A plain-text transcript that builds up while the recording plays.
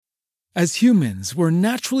As humans, we're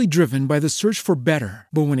naturally driven by the search for better.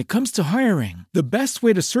 But when it comes to hiring, the best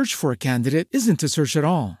way to search for a candidate isn't to search at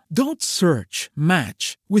all. Don't search,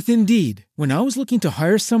 match with Indeed. When I was looking to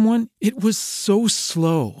hire someone, it was so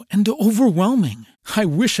slow and overwhelming. I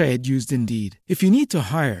wish I had used Indeed. If you need to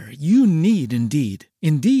hire, you need Indeed.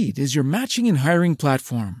 Indeed is your matching and hiring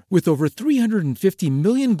platform with over 350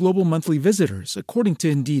 million global monthly visitors, according to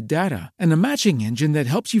Indeed data, and a matching engine that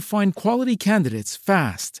helps you find quality candidates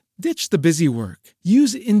fast. Ditch the busy work.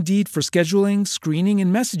 Use Indeed for scheduling, screening,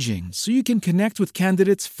 and messaging so you can connect with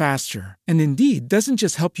candidates faster. And Indeed doesn't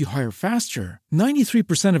just help you hire faster.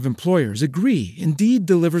 93% of employers agree Indeed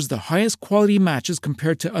delivers the highest quality matches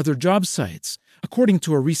compared to other job sites, according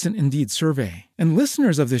to a recent Indeed survey. And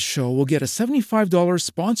listeners of this show will get a $75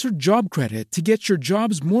 sponsored job credit to get your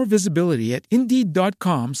jobs more visibility at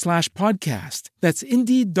Indeed.com/podcast. That's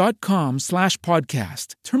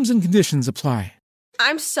Indeed.com/podcast. Terms and conditions apply.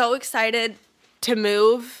 I'm so excited to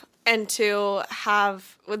move and to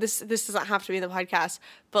have, well, this doesn't have to be in the podcast,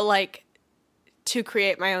 but like to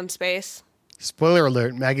create my own space. Spoiler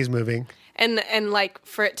alert, Maggie's moving. And like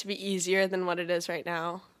for it to be easier than what it is right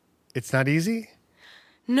now. It's not easy?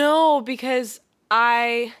 No, because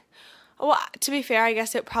to be fair, I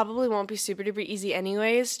guess it probably won't be super duper easy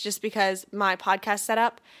anyways, just because my podcast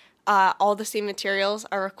setup, all the same materials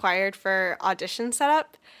are required for audition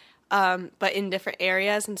setup. But in different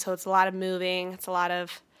areas, and so it's a lot of moving. It's a lot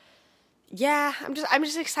of, I'm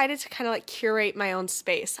just excited to kind of like curate my own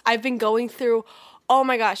space. I've been going through, oh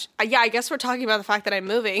my gosh, I guess we're talking about the fact that I'm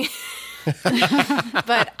moving,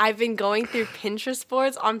 but I've been going through Pinterest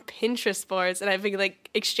boards on Pinterest boards, and I've been like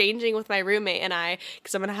exchanging with my roommate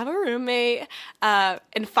because I'm gonna have a roommate,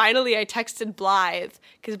 and finally I texted Blythe,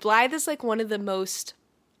 because Blythe is like one of the most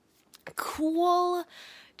cool.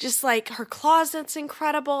 Just like her closet's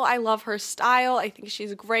incredible. I love her style. I think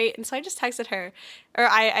she's great. And so I just texted her, or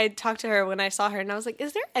I talked to her when I saw her, and I was like,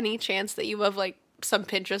 is there any chance that you have like some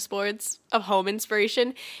Pinterest boards of home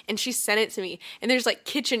inspiration? And she sent it to me. And there's like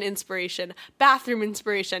kitchen inspiration, bathroom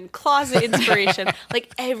inspiration, closet inspiration,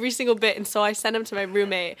 like every single bit. And so I sent them to my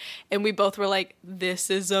roommate, and we both were like, this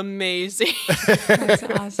is amazing. That's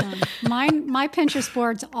awesome. My Pinterest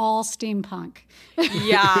board's all steampunk.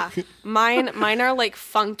 Yeah. Mine are like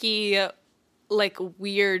funky, like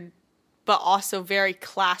weird, but also very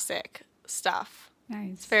classic stuff.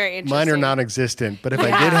 Nice. It's very interesting. Mine are non-existent, but if I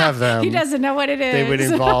did have them, he doesn't know what it is. They would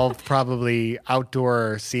involve probably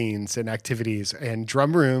outdoor scenes and activities and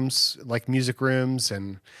drum rooms, like music rooms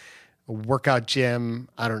and a workout gym.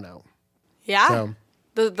 I don't know. Yeah. So,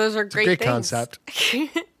 those are great great things. concept.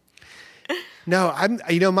 No,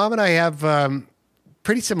 Mom and I have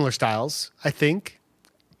pretty similar styles, I think.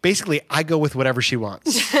 Basically, I go with whatever she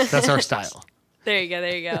wants. That's our style. There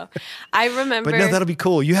you go. I remember. But no, that'll be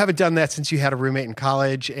cool. You haven't done that since you had a roommate in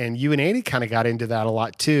college, and you and Annie kind of got into that a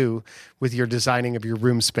lot too with your designing of your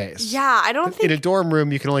room space. Yeah, I don't think. In a dorm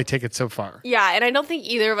room, you can only take it so far. Yeah, and I don't think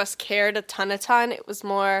either of us cared a ton. It was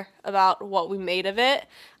more about what we made of it.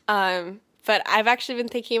 But I've actually been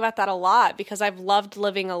thinking about that a lot because I've loved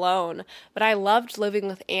living alone, but I loved living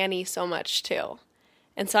with Annie so much too.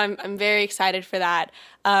 And so I'm very excited for that.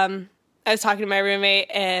 I was talking to my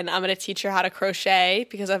roommate, and I'm going to teach her how to crochet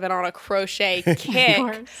because I've been on a crochet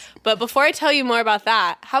kick. But before I tell you more about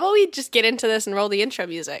that, how about we just get into this and roll the intro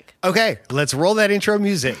music? Okay, let's roll that intro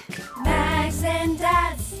music. Mags and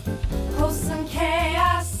Dads, wholesome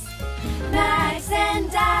chaos. Mags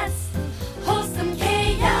and Dads, wholesome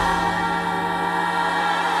chaos.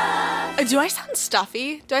 Do I sound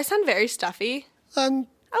stuffy? Do I sound very stuffy? A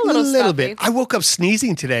little stuffy. bit. I woke up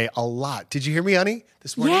sneezing today a lot. Did you hear me, honey,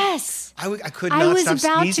 this morning? Yes. I could not stop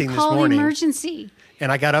sneezing this morning. I was about to call emergency.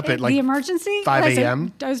 And I got up at like the emergency? 5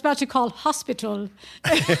 a.m. I was about to call hospital.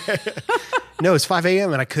 No, it's 5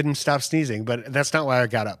 a.m. and I couldn't stop sneezing, but that's not why I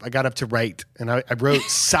got up. I got up to write, and I wrote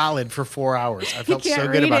solid for 4 hours. I felt so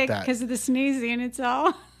good about that. Because of the sneezing, it's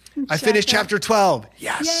all. I finished chapter 12.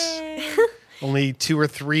 Yes. Yay. Only 2 or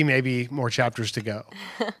 3 maybe more chapters to go.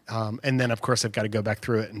 And then, of course, I've got to go back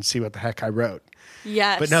through it and see what the heck I wrote.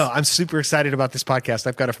 Yes. But no, I'm super excited about this podcast.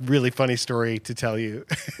 I've got a really funny story to tell you.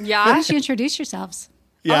 Yeah? Why don't you introduce yourselves?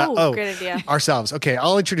 Yeah. Oh, great idea. Ourselves. Okay,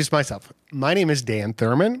 I'll introduce myself. My name is Dan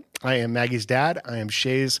Thurman. I am Maggie's dad. I am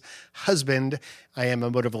Shay's husband. I am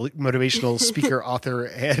a motivational speaker, author,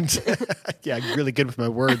 and I'm really good with my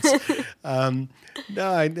words.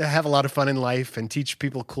 No, I have a lot of fun in life and teach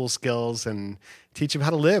people cool skills and teach them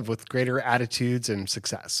how to live with greater attitudes and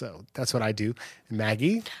success. So that's what I do. And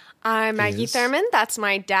Maggie? I'm Maggie Thurman. That's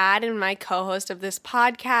my dad and my co-host of this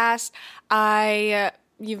podcast. I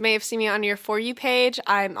you may have seen me on your For You page.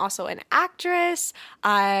 I'm also an actress.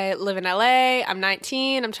 I live in LA. I'm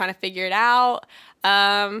 19. I'm trying to figure it out.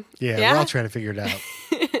 We're all trying to figure it out.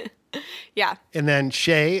 Yeah. And then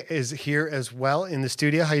Shay is here as well in the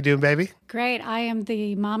studio. How you doing, baby? Great. I am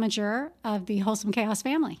the momager of the Wholesome Chaos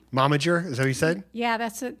family. Momager, is that what you said? Yeah,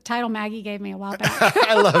 that's a title Maggie gave me a while back.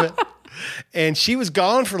 I love it. And she was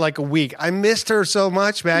gone for like a week. I missed her so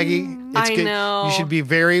much, Maggie. I know. You should be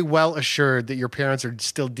very well assured that your parents are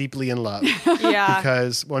still deeply in love. Yeah.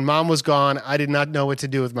 Because when mom was gone, I did not know what to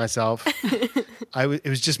do with myself. It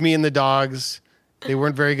was just me and the dogs. They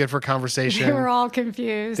weren't very good for conversation. They were all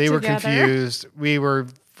confused. They were together. confused. We were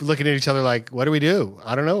looking at each other like, what do we do?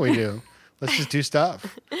 I don't know what we do. Let's just do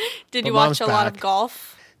stuff. Did But you watch Mom's a lot of back.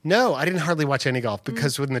 golf? No, I didn't hardly watch any golf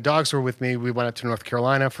because when the dogs were with me, we went up to North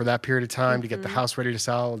Carolina for that period of time to get the house ready to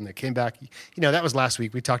sell, and they came back. That was last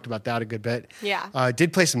week. We talked about that a good bit. Yeah.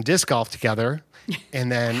 Did play some disc golf together,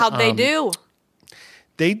 and then How'd they do?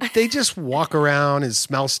 They just walk around and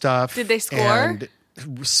smell stuff. Did they score? And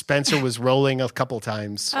Spencer was rolling a couple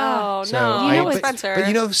times. Oh, So no. You know what-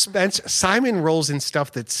 Spencer. But Simon rolls in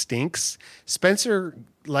stuff that stinks. Spencer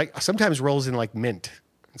sometimes rolls in like mint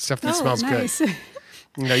and stuff that smells nice. good.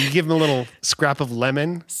 You give him a little scrap of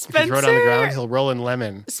lemon. If you throw it on the Spencer- ground, he'll roll in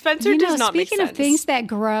lemon. Spencer does not make speaking sense. of things that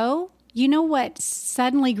grow, you know what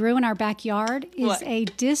suddenly grew in our backyard is What? a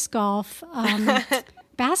disc golf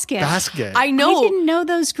basket. Basket. I know. I didn't know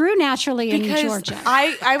those grew naturally in because Georgia.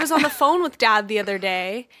 I was on the phone with Dad the other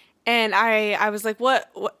day, and I was like, what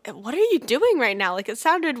are you doing right now? Like, it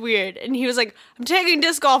sounded weird. And he was like, I'm taking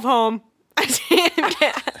disc golf home. I'm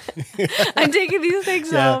taking these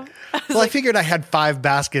things home. I figured I had 5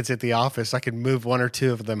 baskets at the office. I could move 1 or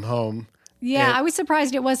 2 of them home. Yeah, I was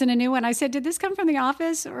surprised it wasn't a new one. I said, "Did this come from the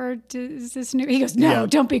office, or is this new?" He goes, "No, Yeah.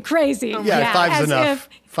 don't be crazy." Yeah, 5's as enough.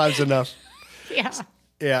 5's enough. Yeah.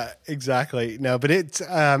 Yeah, exactly. No, but it's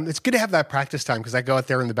good to have that practice time because I go out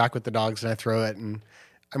there in the back with the dogs and I throw it, and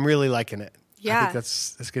I'm really liking it. I Yeah. think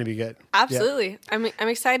that's going to be good. Absolutely. I'm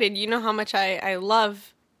excited. You know how much I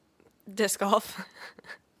love disc golf.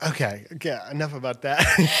 Okay, enough about that.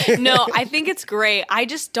 No, I think it's great. I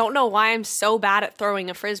just don't know why I'm so bad at throwing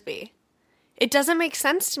a Frisbee. It doesn't make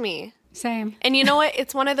sense to me. Same. And you know what?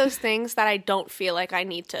 It's one of those things that I don't feel like I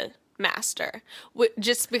need to master.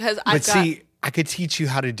 Just because I've got... See, I could teach you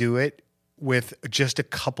how to do it with just a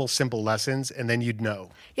couple simple lessons, and then you'd know.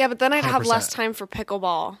 Yeah, but then I'd have 100%. less time for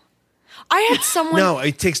pickleball. I had someone... No,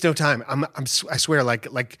 it takes no time. I swear, like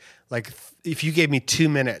if you gave me 2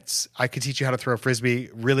 minutes, I could teach you how to throw a Frisbee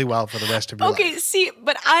really well for the rest of your life. Okay, see,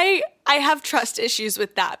 but I have trust issues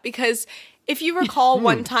with that because if you recall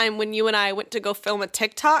one time when you and I went to go film a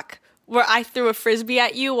TikTok where I threw a Frisbee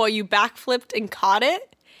at you while you backflipped and caught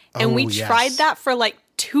it, and we yes. tried that for like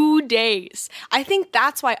 2 days. I think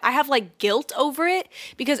that's why I have like guilt over it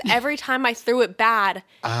because every time I threw it bad,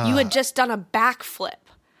 you had just done a backflip.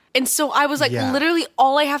 And so I was like, Yeah. literally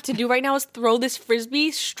all I have to do right now is throw this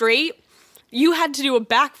Frisbee straight. You had to do a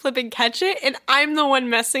backflip and catch it, and I'm the one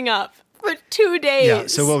messing up for 2 days. Yeah.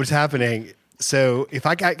 So what was happening? So if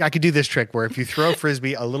I could do this trick where if you throw a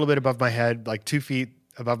Frisbee a little bit above my head, like 2 feet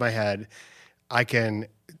above my head, I can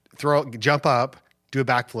jump up, do a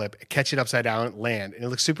backflip, catch it upside down, land, and it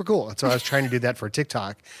looks super cool. And so I was trying to do that for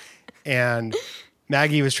TikTok, and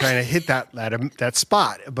Maggie was trying to hit that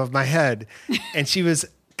spot above my head, and she was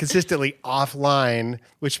consistently offline,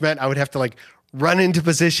 which meant I would have to like run into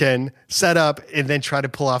position, set up, and then try to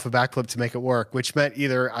pull off a backflip to make it work, which meant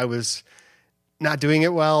either I was not doing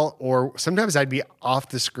it well, or sometimes I'd be off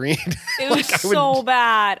the screen. It was so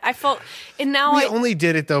bad. I felt, and now We only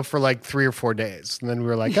did it though for like 3 or 4 days, and then we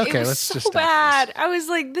were like, it okay, was let's so just stop bad. this. I was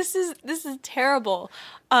like, this is terrible.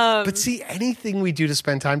 But see, anything we do to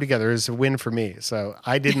spend time together is a win for me, so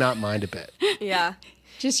I did not mind a bit. Yeah.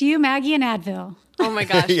 Just you, Maggie, and Advil. Oh my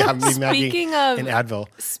gosh. Yeah, me, Maggie, Speaking of and Advil.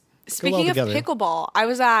 Speaking of together. pickleball, I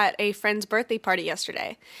was at a friend's birthday party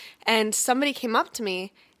yesterday, and somebody came up to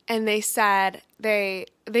me and they said they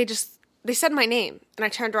said my name, and I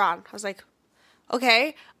turned around. I was like,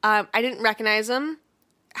 okay. I didn't recognize them.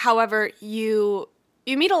 However, you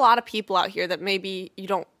meet a lot of people out here that maybe you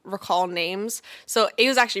don't recall names. So it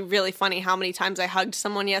was actually really funny how many times I hugged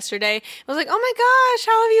someone yesterday. I was like, oh my gosh,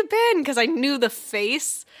 how have you been? Because I knew the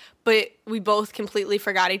face, but we both completely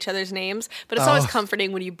forgot each other's names. But it's always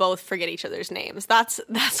comforting when you both forget each other's names. That's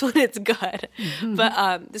when it's good.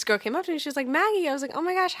 But this girl came up to me. She was like, Maggie. I was like, oh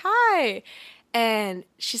my gosh, hi. And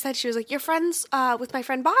she said, she was like, you're friends with my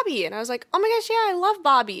friend Bobby. And I was like, oh my gosh, yeah, I love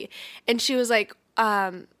Bobby. And she was like,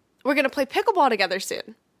 we're going to play pickleball together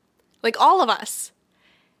soon. Like all of us.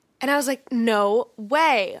 And I was like, no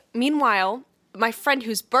way. Meanwhile, my friend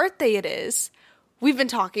whose birthday it is, we've been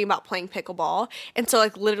talking about playing pickleball. And so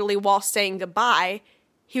like literally while saying goodbye,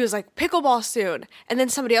 he was like, pickleball soon. And then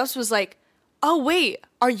somebody else was like, oh, wait,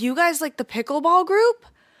 are you guys like the pickleball group?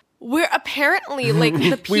 We're apparently like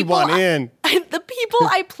the people. We want in. The people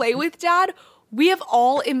I play with, Dad, we have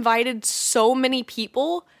all invited so many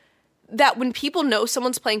people that when people know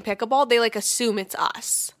someone's playing pickleball, they like assume it's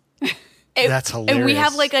us. That's hilarious. And we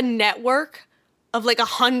have like a network of like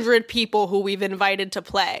 100 people who we've invited to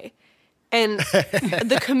play. And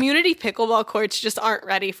the community pickleball courts just aren't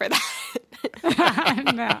ready for that.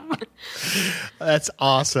 No. That's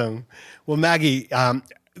awesome. Well, Maggie,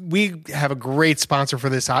 we have a great sponsor for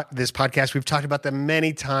this podcast. We've talked about them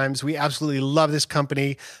many times. We absolutely love this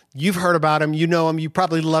company. You've heard about them. You know them. You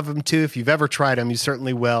probably love them too. If you've ever tried them, you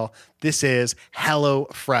certainly will. This is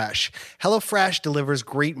HelloFresh. HelloFresh delivers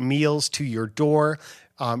great meals to your door.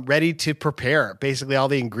 Ready to prepare. Basically, all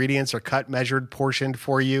the ingredients are cut, measured, portioned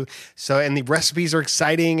for you. And the recipes are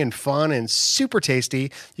exciting and fun and super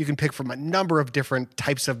tasty. You can pick from a number of different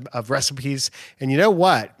types of recipes. And you know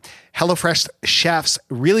what? HelloFresh chefs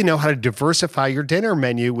really know how to diversify your dinner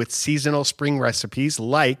menu with seasonal spring recipes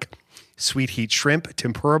like sweet heat shrimp,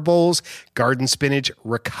 tempura bowls, garden spinach,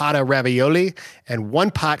 ricotta ravioli, and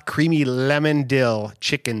one-pot creamy lemon dill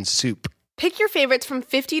chicken soup. Pick your favorites from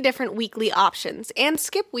 50 different weekly options and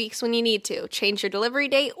skip weeks when you need to. Change your delivery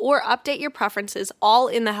date or update your preferences all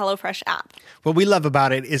in the HelloFresh app. What we love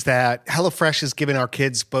about it is that HelloFresh has given our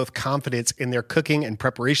kids both confidence in their cooking and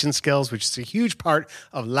preparation skills, which is a huge part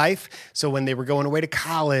of life. So when they were going away to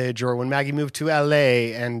college or when Maggie moved to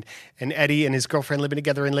LA and Eddie and his girlfriend living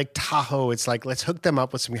together in Lake Tahoe, it's like, let's hook them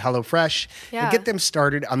up with some HelloFresh and get them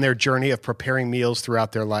started on their journey of preparing meals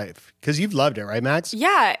throughout their life. Because you've loved it, right, Max?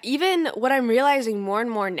 Yeah, even what I'm realizing more and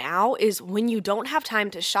more now is when you don't have time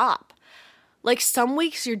to shop. Like some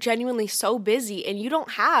weeks you're genuinely so busy and you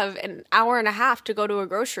don't have an hour and a half to go to a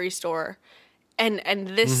grocery store. And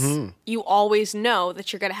this, you always know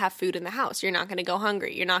that you're going to have food in the house. You're not going to go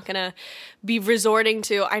hungry. You're not going to be resorting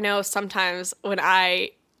to, I know sometimes when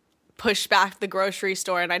I push back the grocery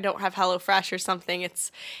store and I don't have HelloFresh or something,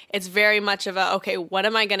 it's very much of a, okay, what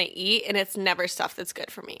am I going to eat? And it's never stuff that's good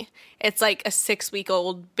for me. It's like a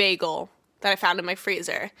 6-week-old bagel that I found in my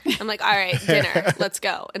freezer. I'm like, all right, dinner, let's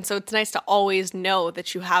go. And so it's nice to always know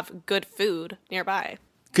that you have good food nearby.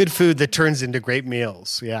 Good food that turns into great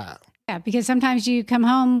meals. Yeah. Yeah, because sometimes you come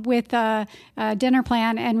home with a dinner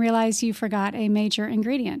plan and realize you forgot a major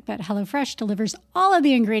ingredient, but HelloFresh delivers all of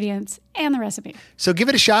the ingredients and the recipe. So give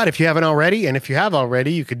it a shot if you haven't already. And if you have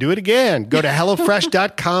already, you could do it again. Go to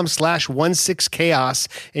HelloFresh.com/16chaos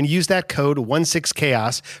and use that code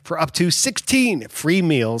 16chaos for up to 16 free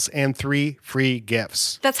meals and 3 free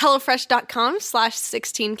gifts. That's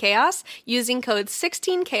HelloFresh.com/16chaos using code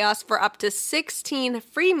 16chaos for up to 16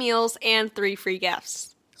 free meals and 3 free gifts.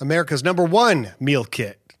 America's #1 meal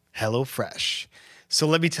kit, HelloFresh. So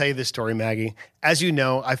let me tell you this story, Maggie. As you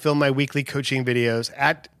know, I film my weekly coaching videos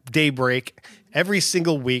at daybreak every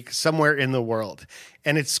single week somewhere in the world.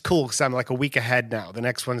 And it's cool because I'm like a week ahead now. The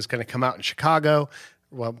next one is going to come out in Chicago.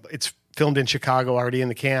 Well, it's filmed in Chicago, already in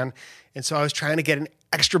the can. And so I was trying to get an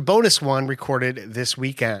extra bonus one recorded this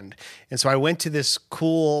weekend. And so I went to this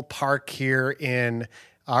cool park here in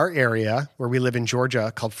our area where we live in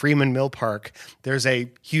Georgia called Freeman Mill Park. There's a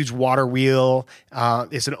huge water wheel.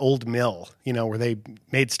 It's an old mill, where they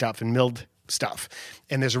made stuff and milled stuff.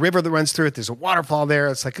 And there's a river that runs through it. There's a waterfall there.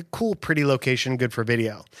 It's like a cool, pretty location, good for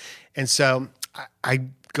video. And so I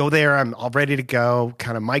go there. I'm all ready to go,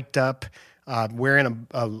 kind of mic'd up, wearing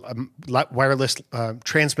a wireless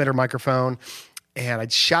transmitter microphone. And I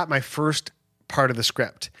shot my first part of the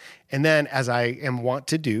script. And then, as I am wont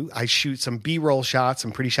to do, I shoot some B-roll shots,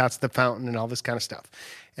 some pretty shots of the fountain and all this kind of stuff.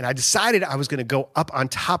 And I decided I was going to go up on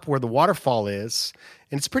top where the waterfall is.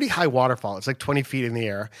 And it's a pretty high waterfall. It's like 20 feet in the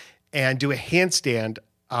air. And do a handstand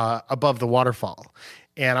above the waterfall.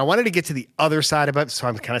 And I wanted to get to the other side of it. So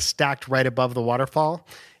I'm kind of stacked right above the waterfall.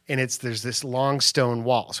 And there's this long stone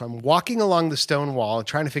wall. So I'm walking along the stone wall and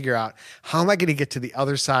trying to figure out how am I going to get to the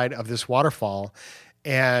other side of this waterfall.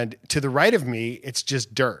 And to the right of me, it's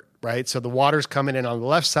just dirt. Right? So the water's coming in on the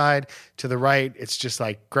left side. To the right, it's just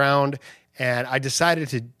like ground. And I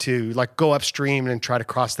decided to like go upstream and try to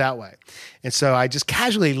cross that way. And so I just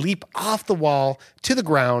casually leap off the wall to the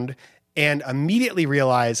ground and immediately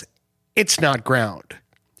realize it's not ground.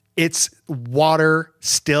 It's water,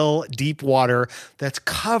 still deep water that's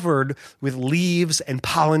covered with leaves and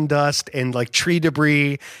pollen dust and like tree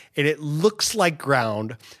debris. And it looks like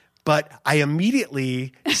ground. But I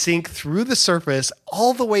immediately sink through the surface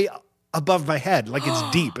all the way above my head, like it's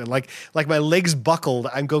deep, and like my legs buckled.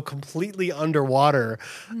 I go completely underwater,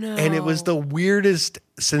 and it was the weirdest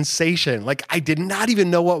sensation. Like I did not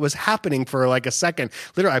even know what was happening for like a second.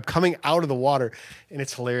 Literally, I'm coming out of the water, and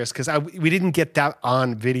it's hilarious because we didn't get that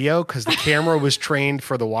on video because the camera was trained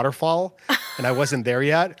for the waterfall, and I wasn't there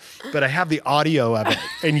yet. But I have the audio of it,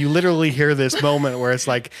 and you literally hear this moment where it's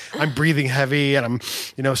like I'm breathing heavy and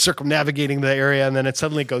I'm circumnavigating the area, and then it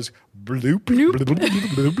suddenly goes bloop, bloop, bloop,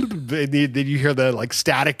 bloop, bloop. Then you hear the like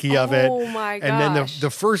staticky of it. Oh my gosh. And then the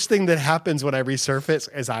first thing that happens when I resurface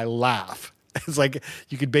is I laugh. It's like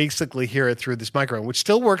you could basically hear it through this microphone, which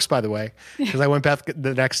still works, by the way, because I went back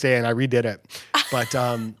the next day and I redid it. But,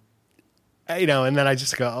 and then I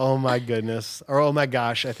just go, oh my goodness, or oh my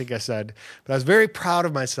gosh, I think I said. But I was very proud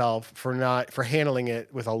of myself for handling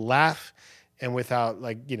it with a laugh and without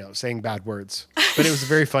saying bad words. But it was a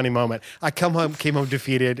very funny moment. I came home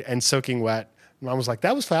defeated and soaking wet. Mom was like,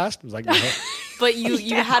 that was fast. I was like, no. But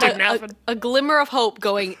you had a glimmer of hope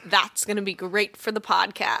going, that's going to be great for the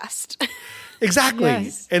podcast. Exactly.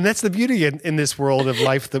 Yes. And that's the beauty in this world of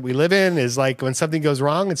life that we live in is like when something goes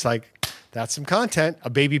wrong, it's like, that's some content. A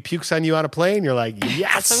baby pukes on you on a plane. You're like,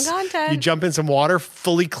 yes. Some content. You jump in some water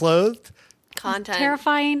fully clothed. Content.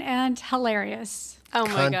 Terrifying and hilarious. Oh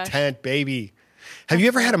my gosh. Content, baby. Have you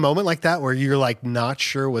ever had a moment like that where you're like not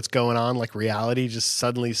sure what's going on? Like reality just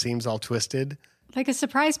suddenly seems all twisted? Like a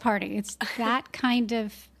surprise party. It's that kind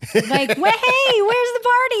of like, hey, where's the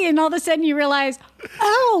party? And all of a sudden you realize,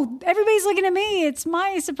 oh, everybody's looking at me. It's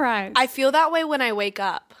my surprise. I feel that way when I wake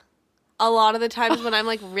up. A lot of the times when I'm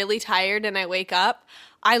like really tired and I wake up,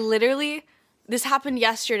 this happened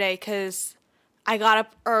yesterday because I got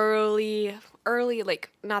up early, like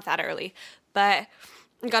not that early, but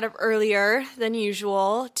I got up earlier than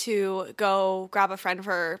usual to go grab a friend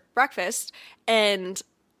for breakfast. And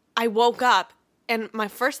I woke up and my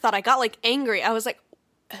first thought, I got like angry. I was like,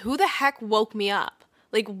 who the heck woke me up?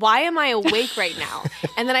 Like, why am I awake right now?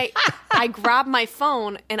 And then I grabbed my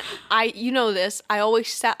phone and I always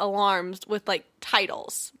set alarms with like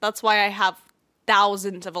titles. That's why I have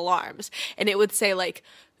thousands of alarms. And it would say like,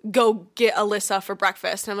 go get Alyssa for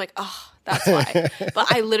breakfast. And I'm like, oh, that's why.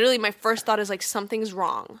 But I literally, my first thought is like, something's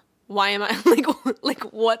wrong. Why am I like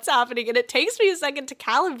what's happening? And it takes me a second to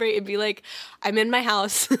calibrate and be like, I'm in my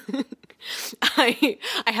house. I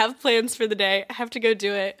have plans for the day. I have to go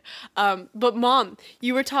do it. But Mom,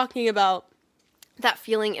 you were talking about that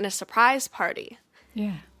feeling in a surprise party.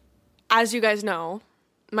 Yeah. As you guys know,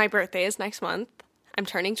 my birthday is next month. I'm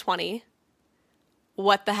turning 20.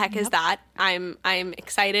 What the heck is that? I'm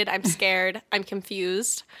excited. I'm scared. I'm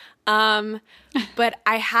confused. But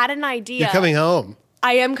I had an idea. You're coming home.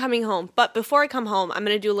 I am coming home. But before I come home, I'm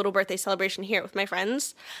going to do a little birthday celebration here with my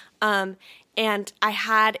friends. And I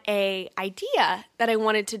had a idea that I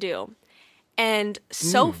wanted to do. And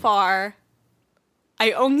so far,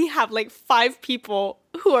 I only have like 5 people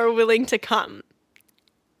who are willing to come,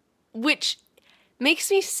 which makes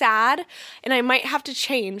me sad, and I might have to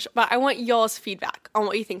change, but I want y'all's feedback on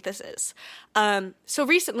what you think this is. So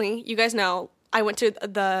recently, you guys know, I went to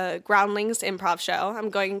the Groundlings improv show. I'm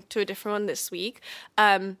going to a different one this week.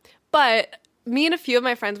 But me and a few of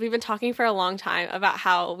my friends, we've been talking for a long time about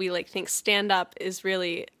how we like think stand-up is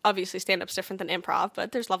really, obviously stand-up's different than improv,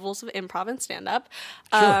 but there's levels of improv and stand-up.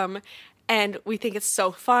 Sure. And we think it's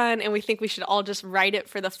so fun, and we think we should all just write it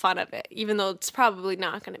for the fun of it, even though it's probably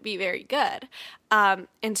not going to be very good.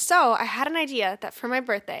 And so I had an idea that for my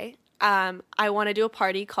birthday, I want to do a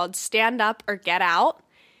party called Stand Up or Get Out,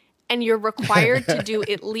 and you're required to do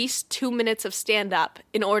at least 2 minutes of stand-up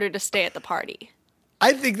in order to stay at the party.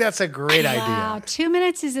 I think that's a great Wow, idea. 2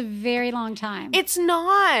 minutes is a very long time. It's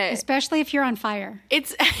not. Especially if you're on fire.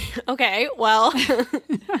 It's okay, well,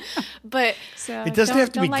 but So It doesn't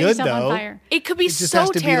have to be light good, yourself on though. fire. it could be just so has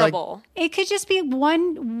to be, like- terrible. It could just be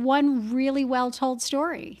one really well told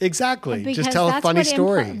story. Exactly. Because Just tell a that's funny what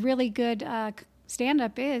story. really good stand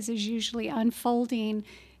up is usually unfolding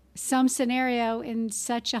some scenario in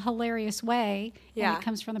such a hilarious way. Yeah. And it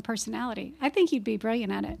comes from the personality. I think you'd be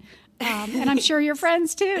brilliant at it. And I'm sure your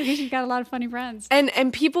friends too, because you've got a lot of funny friends.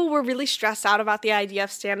 And people were really stressed out about the idea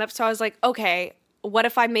of stand-up, so I was like, okay, what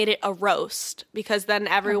if I made it a roast? Because then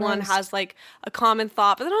everyone roast. has like a common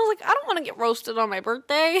thought. But then I was like, I don't want to get roasted on my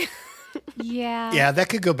birthday. Yeah. Yeah, that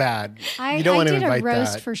could go bad. I You don't want to did invite a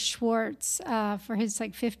roast that. for Schwartz for his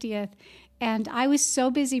like 50th, and I was so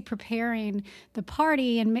busy preparing the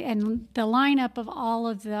party and the lineup of all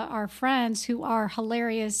of our friends who are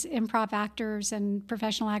hilarious improv actors and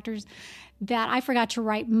professional actors that I forgot to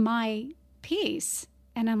write my piece.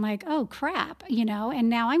 And I'm like, oh, crap, and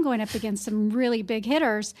now I'm going up against some really big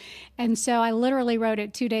hitters. And so I literally wrote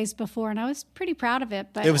it 2 days before, and I was pretty proud of it.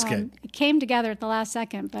 But It was good. It came together at the last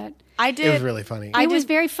second, but I did. It was really funny. it was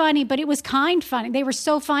very funny, but it was kind funny. They were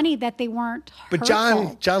so funny that they weren't But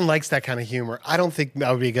hurtful. John likes that kind of humor. I don't think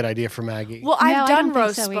that would be a good idea for Maggie. Well, No, I've I done don't think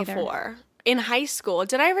roasts so either. before in high school.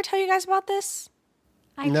 Did I ever tell you guys about this?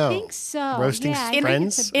 I No. think so. Roasting Yeah, I think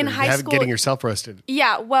friends? it's In Or high school- getting yourself roasted.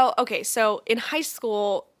 Yeah, well, okay, so in high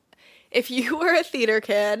school, if you were a theater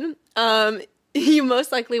kid, you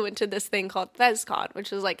most likely went to this thing called ThesCon,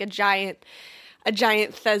 which is like a giant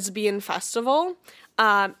thespian festival.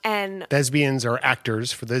 And Thespians are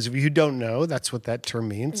actors. For those of you who don't know, that's what that term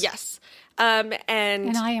means. yes, and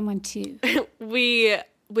I am one too. we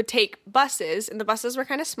would take buses, and the buses were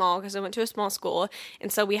kind of small because I went to a small school, and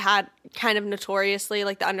so we had kind of notoriously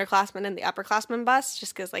like the underclassmen and the upperclassmen bus,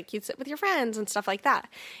 just because like you'd sit with your friends and stuff like that.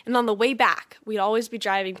 And on the way back, we'd always be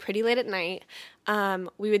driving pretty late at night.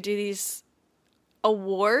 We would do these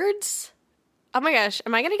awards. Oh my gosh,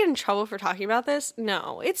 am I going to get in trouble for talking about this?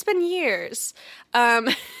 No, it's been years.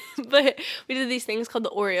 But we did these things called the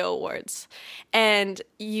Oreo Awards. And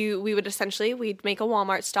we'd make a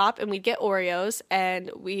Walmart stop and we'd get Oreos, and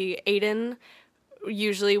Aiden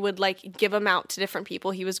usually would like give them out to different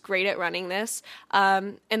people. He was great at running this.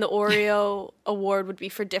 And the Oreo Award would be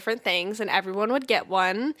for different things, and everyone would get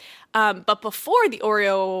one. But before the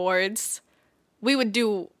Oreo Awards, we would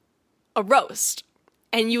do a roast.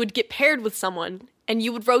 And you would get paired with someone, and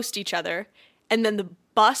you would roast each other, and then the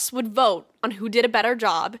bus would vote on who did a better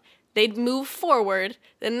job. They'd move forward.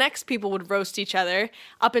 The next people would roast each other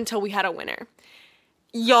up until we had a winner.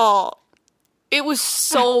 Y'all, it was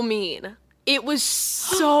so mean. It was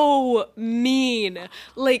so mean.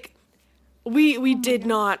 Like, we did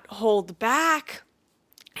not hold back.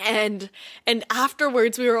 And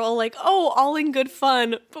afterwards we were all like, oh, all in good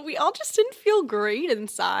fun, but we all just didn't feel great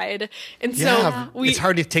inside. And Yeah, so it's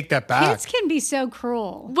hard to take that back. Kids can be so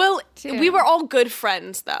cruel. well, too. we were all good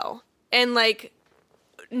friends though. And like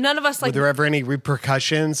none of us Were like there ever any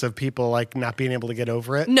repercussions of people like not being able to get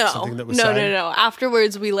over it? no, Something that was no, said? no, no.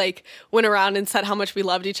 Afterwards, we like went around and said how much we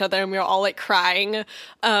loved each other, and we were all like crying.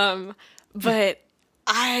 But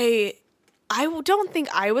I don't think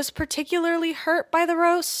I was particularly hurt by the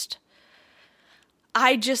roast.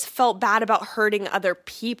 I just felt bad about hurting other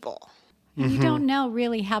people. You don't know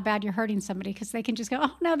really how bad you're hurting somebody because they can just go,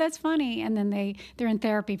 oh, no, that's funny. And then they're in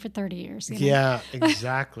therapy for 30 years. you know? Yeah,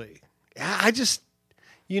 exactly. I just,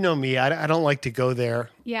 you know me, I don't like to go there.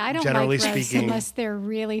 Yeah, I don't generally like roasts speaking. unless they're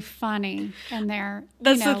really funny and they're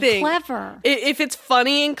That's the thing. clever. If it's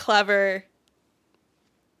funny and clever,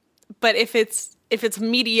 but if it's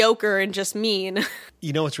mediocre and just mean,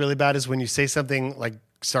 You know what's really bad is when you say something like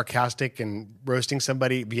sarcastic and roasting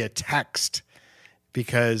somebody via text,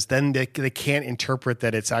 because then they can't interpret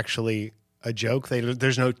that it's actually a joke.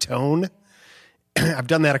 There's no tone. I've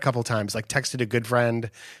done that a couple times, like texted a good friend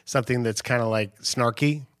something that's kind of like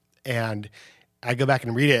snarky, and I go back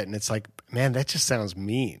and read it, and it's like, man, that just sounds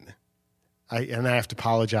mean. And then I have to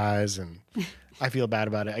apologize, and I feel bad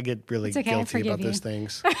about it. I get really It's okay, I guilty forgive about you. those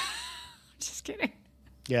things. Just kidding.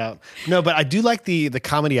 Yeah. No, but I do like the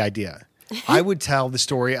comedy idea. I would tell the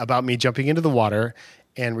story about me jumping into the water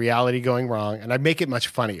and reality going wrong, and I'd make it much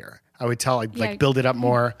funnier. I would I'd Yeah, like build it up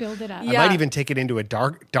more. Build it up. I Yeah. might even take it into a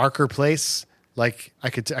darker place. Like I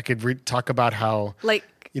could talk about how, like,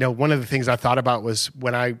 one of the things I thought about was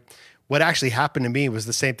what actually happened to me was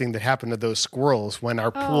the same thing that happened to those squirrels when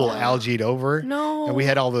our pool algaed over. No. And we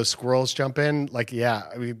had all those squirrels jump in. Like, yeah,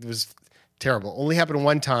 I mean, it was terrible. Only happened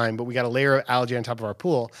one time, but we got a layer of algae on top of our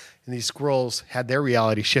pool, and these squirrels had their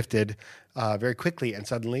reality shifted very quickly and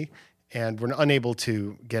suddenly, and were unable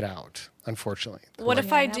to get out, unfortunately. what if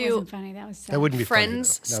Yeah, I that do wasn't funny. That was sad. That wouldn't be funny,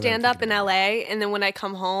 friends though, now that I'm stand up in thinking about LA, and then when I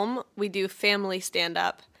come home, we do family stand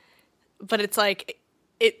up. But it's like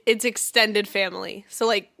it's extended family. So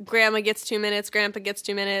like grandma gets 2 minutes, grandpa gets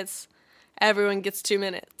 2 minutes, everyone gets 2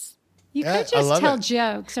 minutes. You Yeah, could I just love tell it.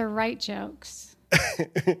 jokes or write jokes.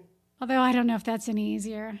 Although I don't know if that's any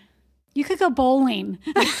easier. You could go bowling.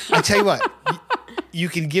 I tell you what, you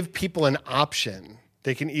can give people an option.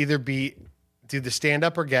 They can either do the stand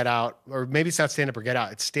up or get out, or maybe it's not stand up or get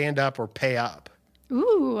out. It's stand up or pay up.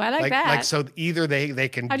 Ooh, I like that. Like so, either they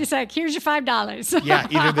can I just like, here's your $5. yeah,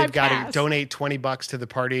 either they've got to Pass. donate $20 to the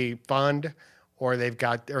party fund, or they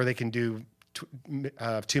can do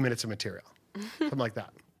 2 minutes of material, something like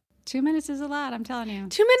that. 2 minutes is a lot, I'm telling you.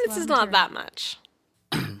 2 minutes It's a is lot of not material.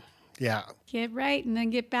 that much. Yeah, Get right and then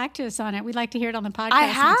get back to us on it. We'd like to hear it on the podcast. I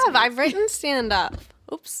next have. week. I've written stand up.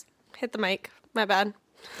 Oops, hit the mic. My bad.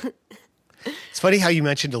 It's funny how you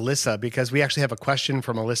mentioned Alyssa, because we actually have a question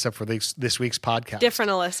from Alyssa for this week's podcast.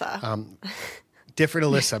 Different Alyssa. Different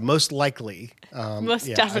Alyssa, most likely. Most I'd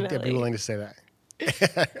be definitely. willing to say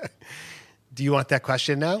that. Do you want that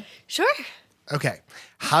question now? Sure. Okay.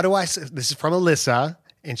 This is from Alyssa,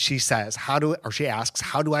 and she says, she asks,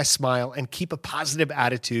 how do I smile and keep a positive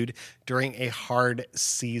attitude during a hard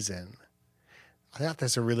season? I thought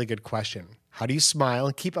that's a really good question. How do you smile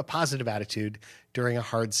and keep a positive attitude during a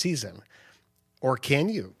hard season? Or can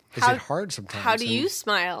you? Is it hard sometimes? How do you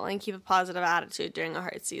smile and keep a positive attitude during a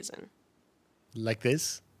hard season? Like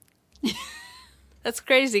this? That's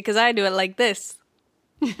crazy because I do it like this.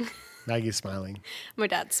 Maggie's smiling. My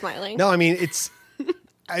dad's smiling. No, I mean, it's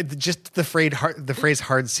just the phrase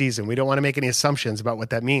hard season. We don't want to make any assumptions about what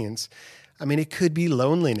that means. I mean, it could be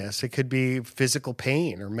loneliness. It could be physical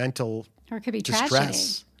pain or mental Or it could be distress.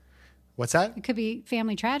 tragedy. What's that? It could be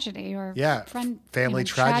family tragedy or family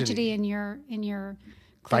tragedy in your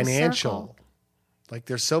close financial. circle. Like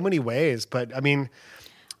there's so many ways, but I mean,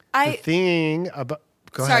 the thing about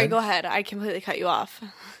go ahead. I completely cut you off.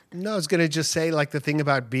 No, I was going to just say, like, the thing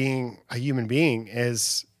about being a human being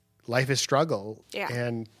is life is struggle. Yeah.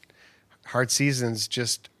 And hard seasons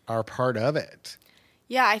just are part of it.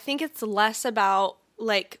 Yeah, I think it's less about,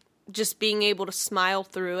 like, just being able to smile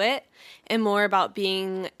through it and more about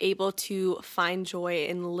being able to find joy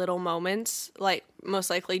in little moments, like, most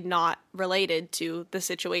likely not related to the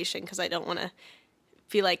situation, because I don't want to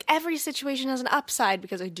feel like every situation has an upside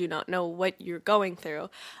because I do not know what you're going through.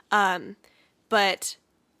 But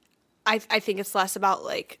I think it's less about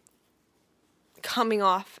like coming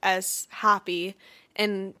off as happy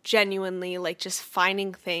and genuinely like just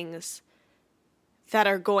finding things that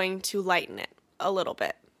are going to lighten it a little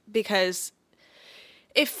bit. Because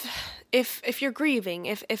if you're grieving,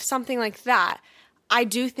 if something like that, I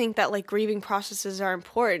do think that like grieving processes are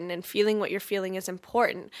important and feeling what you're feeling is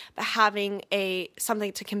important, but having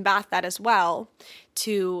something to combat that as well,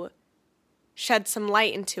 to shed some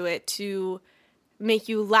light into it, to make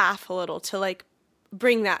you laugh a little, to like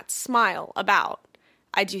bring that smile about.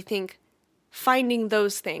 I do think finding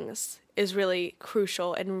those things is really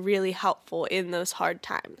crucial and really helpful in those hard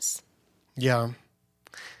times. Yeah.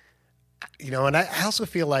 You know, and I also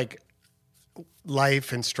feel like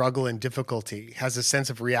life and struggle and difficulty has a sense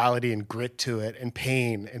of reality and grit to it, and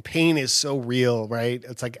pain is so real, right?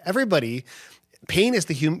 It's like pain is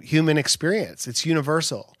the human experience. It's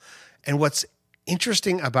universal. And what's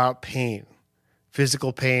interesting about pain,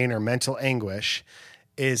 physical pain or mental anguish,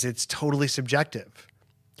 is it's totally subjective.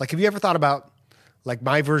 Like, have you ever thought about, like,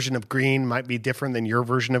 my version of green might be different than your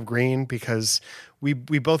version of green, because we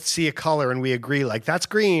both see a color and we agree, like, that's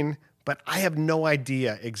green, but I have no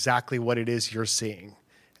idea exactly what it is you're seeing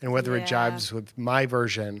and whether it jives with my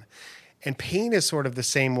version. And pain is sort of the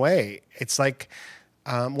same way. It's like,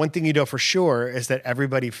 one thing you know for sure is that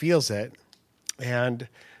everybody feels it, and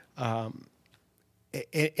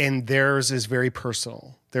theirs is very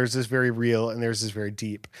personal. Theirs is very real, and theirs is very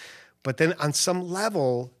deep. But then on some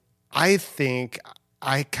level, I think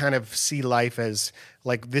I kind of see life as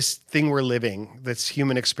like this thing we're living, this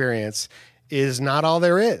human experience, is not all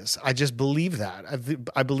there is. I just believe that.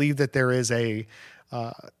 I believe that there is a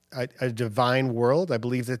divine world. I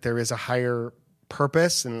believe that there is a higher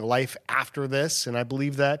purpose and life after this. And I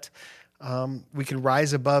believe that we can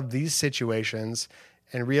rise above these situations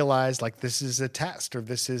and realize, like, this is a test, or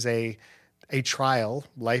this is a trial,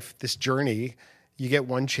 life, this journey. You get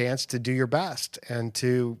one chance to do your best and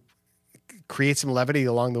to create some levity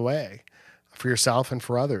along the way for yourself and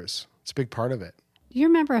for others. It's a big part of it. You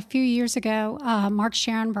remember a few years ago, Mark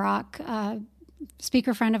Sharonbrock,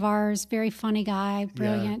 speaker friend of ours, very funny guy,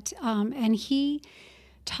 brilliant, and he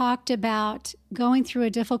talked about going through a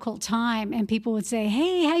difficult time, and people would say,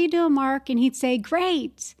 "Hey, how you doing, Mark?" And he'd say,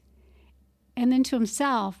 "Great." And then to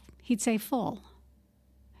himself, he'd say, "Full.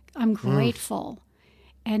 I'm grateful."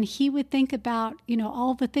 And he would think about,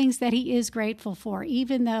 all the things that he is grateful for,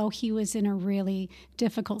 even though he was in a really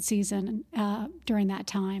difficult season during that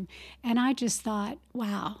time. And I just thought,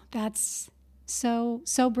 wow, that's so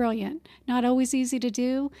brilliant. Not always easy to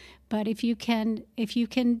do, but if you can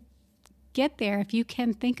get there, if you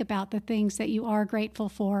can think about the things that you are grateful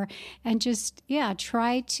for, and just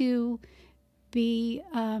try to be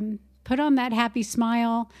put on that happy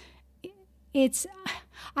smile.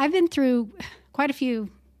 I've been through quite a few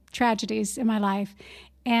tragedies in my life,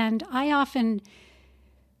 and I often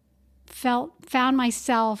found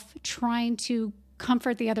myself trying to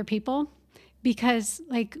comfort the other people, because,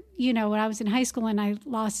 like, when I was in high school and I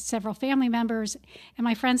lost several family members, and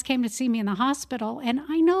my friends came to see me in the hospital, and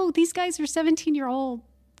I know these guys are 17-year-old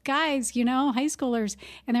guys, high schoolers,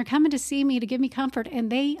 and they're coming to see me to give me comfort.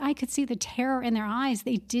 And I could see the terror in their eyes.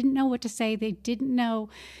 They didn't know what to say. They didn't know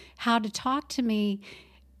how to talk to me,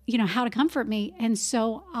 how to comfort me. And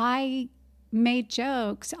so I made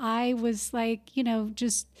jokes. I was like,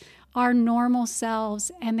 just our normal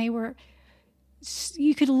selves. And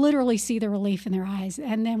you could literally see the relief in their eyes.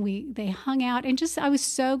 And then they hung out, and I was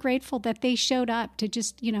so grateful that they showed up to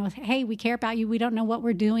just, hey, we care about you. We don't know what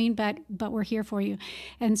we're doing, but we're here for you.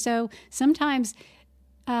 And so sometimes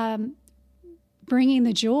bringing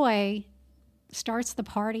the joy starts the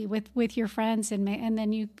party with your friends, and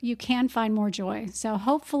then you can find more joy. So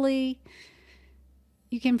hopefully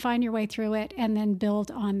you can find your way through it and then build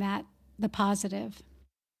on that, the positive.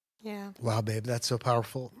 Yeah. Wow, babe, that's so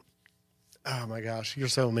powerful. Oh my gosh, you're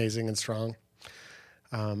so amazing and strong.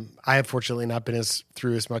 I have fortunately not been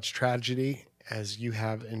through as much tragedy as you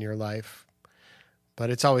have in your life, but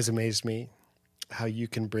it's always amazed me how you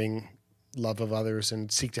can bring love of others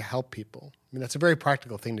and seek to help people. I mean, that's a very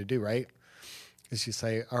practical thing to do, right? Is you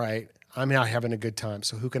say, all right, I'm not having a good time,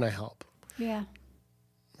 so who can I help? Yeah.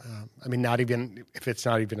 I mean, not even if it's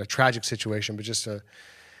not even a tragic situation, but just a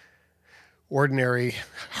ordinary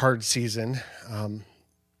hard season.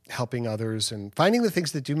 Helping others and finding the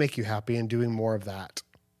things that do make you happy and doing more of that.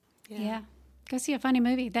 Yeah. Go see a funny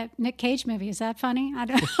movie. That Nick Cage movie. Is that funny? I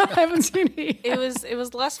haven't seen it yet. It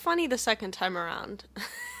was less funny the second time around.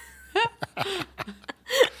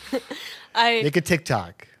 Make a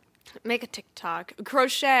TikTok. Make a TikTok.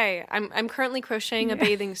 Crochet. I'm currently crocheting a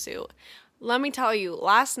bathing suit. Let me tell you,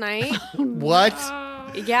 last night. What?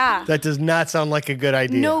 Yeah. That does not sound like a good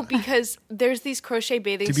idea. No, because there's these crochet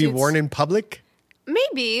bathing To suits. be worn in public?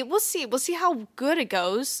 Maybe. We'll see. We'll see how good it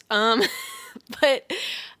goes. But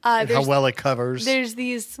And how well it covers. there's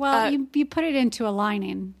these. Well, you put it into a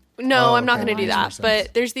lining. No, Oh, I'm not okay. going to do Makes that. more sense.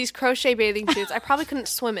 But there's these crochet bathing suits. I probably couldn't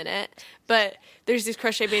swim in it, but there's these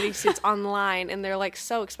crochet bathing suits online, and they're like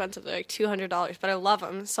so expensive. They're like $200, but I love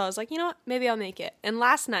them. So I was like, you know what? Maybe I'll make it. And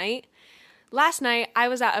last night I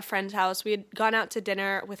was at a friend's house. We had gone out to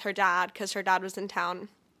dinner with her dad because her dad was in town.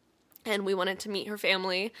 And we wanted to meet her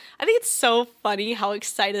family. I think it's so funny how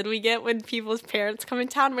excited we get when people's parents come in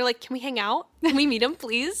town. We're like, can we hang out? Can we meet them,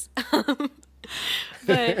 please?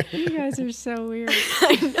 But You guys are so weird.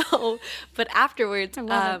 I know. But afterwards,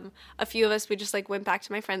 love it. a few of us, we just like went back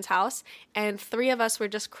to my friend's house, and 3 of us were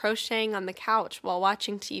just crocheting on the couch while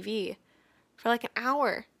watching TV for like an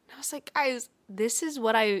hour. And I was like, guys, this is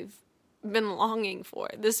what I've been longing for.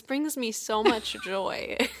 This brings me so much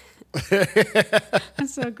joy. I'm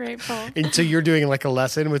so grateful. And so you're doing like a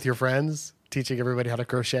lesson with your friends, teaching everybody how to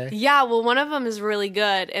crochet? Yeah, well, one of them is really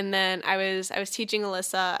good, and then I was teaching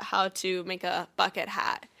Alyssa how to make a bucket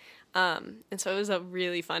hat, and so it was a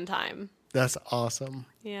really fun time. That's awesome.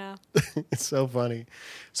 Yeah. It's so funny.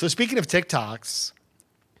 So speaking of TikToks,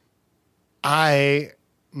 I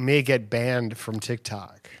may get banned from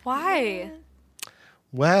TikTok. Why?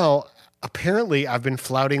 Well, apparently I've been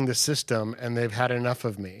flouting the system and they've had enough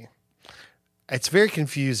of me. It's very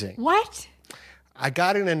confusing. What? I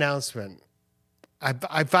got an announcement.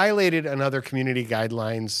 I violated another community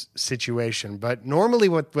guidelines situation, but normally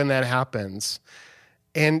when that happens,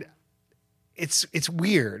 and it's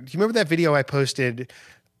weird. Do you remember that video I posted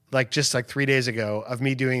just 3 days ago of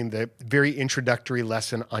me doing the very introductory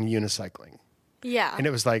lesson on unicycling? Yeah. And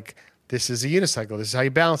it was like, this is a unicycle. This is how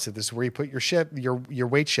you balance it. This is where you put your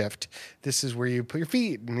weight shift. This is where you put your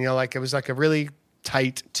feet. And it was like a really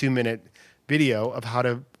tight 2-minute video of how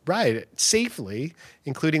to ride it safely,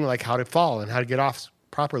 including like how to fall and how to get off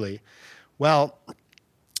properly. Well,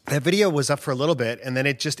 that video was up for a little bit, and then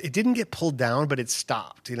it didn't get pulled down, but it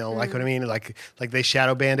stopped. Like what I mean? Like they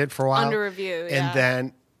shadow banned it for a while. Under review,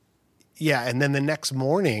 yeah. And then the next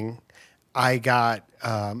morning, I got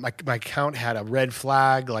my account had a red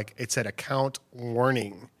flag, like it said account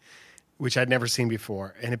warning, which I'd never seen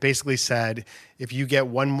before. And it basically said, if you get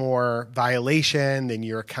one more violation, then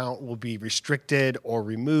your account will be restricted or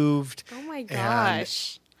removed. Oh my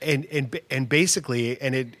gosh. And basically,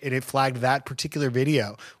 it flagged that particular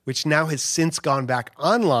video, which now has since gone back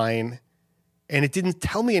online, and it didn't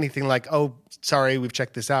tell me anything like, oh, sorry, we've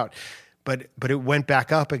checked this out. But it went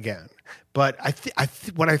back up again. But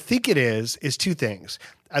what I think it is 2 things.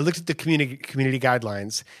 I looked at the community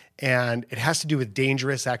guidelines, and it has to do with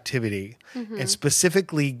dangerous activity and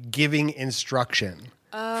specifically giving instruction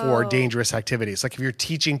for dangerous activities. Like if you're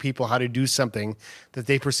teaching people how to do something that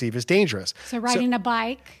they perceive as dangerous. So riding a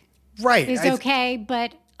bike Right. is okay,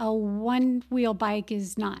 but a one-wheel bike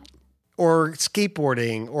is not. Or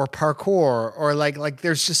skateboarding or parkour or like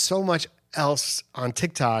there's just so much else on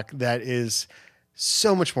TikTok that is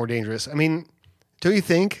so much more dangerous. I mean, Don't you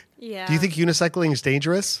think? Yeah. Do you think unicycling is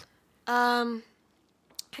dangerous? I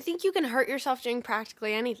think you can hurt yourself doing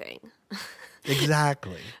practically anything.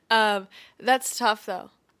 Exactly. That's tough though.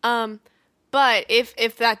 But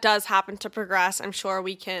if that does happen to progress, I'm sure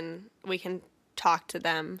we can talk to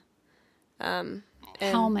them. And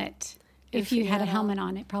Helmet. If you had a helmet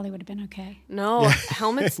on, it probably would have been okay. No,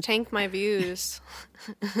 helmets tank my views.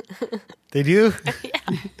 They do?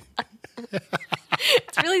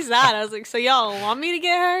 It's really sad. I was like, so y'all want me to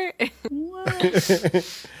get hurt?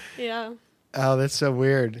 What? Yeah. Oh, that's so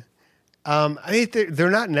weird. I mean,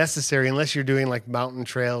 they're not necessary unless you're doing like mountain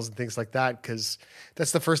trails and things like that, because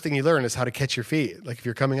that's the first thing you learn is how to catch your feet. Like if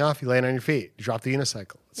you're coming off, you land on your feet, you drop the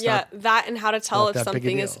unicycle. It's Yeah, that and how to tell if that big a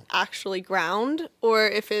something is deal. actually ground or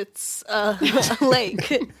if it's a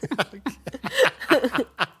lake.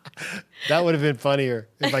 That would have been funnier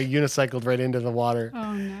if I unicycled right into the water,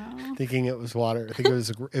 Oh, no. thinking it was water. I think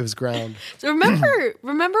it was ground. So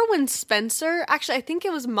remember when Spencer, actually I think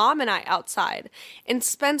it was Mom and I outside, and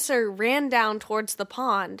Spencer ran down towards the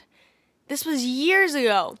pond. This was years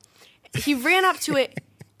ago. He ran up to it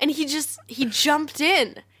and he jumped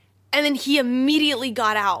in, and then he immediately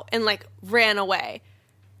got out and like ran away.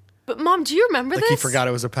 But Mom, do you remember Like this? he forgot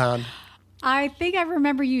it was a pound. I think I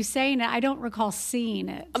remember you saying it. I don't recall seeing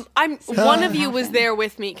it. One of you was there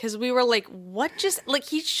with me because we were like, "What?" Just like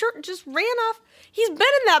he just ran off. He's been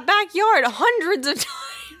in that backyard hundreds of times.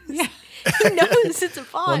 Yeah. He knows it's a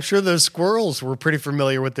pond. Well, I'm sure those squirrels were pretty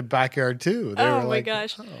familiar with the backyard too. They Oh were my like,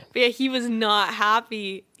 gosh! But yeah, he was not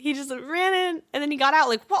happy. He just ran in and then he got out.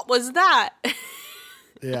 Like, what was that?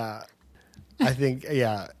 Yeah. I think,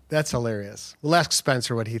 that's hilarious. We'll ask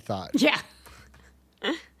Spencer what he thought. Yeah.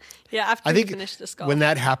 Yeah, after I we think finish this golf. when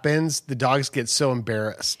that happens, the dogs get so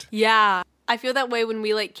embarrassed. Yeah, I feel that way when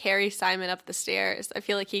we like carry Simon up the stairs. I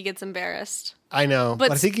feel like he gets embarrassed. I know, but I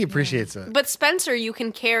But- think he appreciates it. But Spencer, you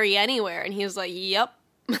can carry anywhere, and he was like, "Yep,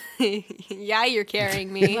 yeah, you're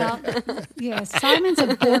carrying me." Well, yeah, Simon's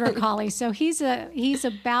a border collie, so he's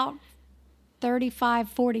about 35,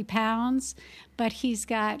 40 pounds, but he's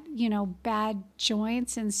got, bad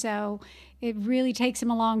joints, and so it really takes him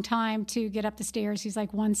a long time to get up the stairs. He's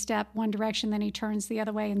like one step, one direction, then he turns the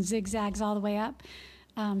other way and zigzags all the way up.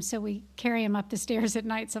 So we carry him up the stairs at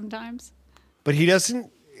night sometimes. But it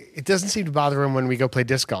doesn't seem to bother him when we go play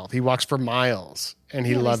disc golf. He walks for miles and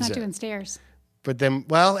he Yeah, loves he's not it. doing stairs. But then,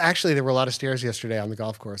 actually, there were a lot of stairs yesterday on the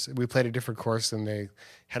golf course. We played a different course, and they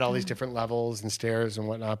had all these different levels and stairs and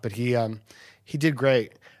whatnot. But he did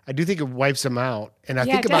great. I do think it wipes him out. And I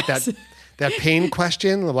Yeah, think it about does. that pain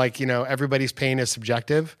question, like, everybody's pain is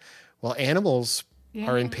subjective. Well, animals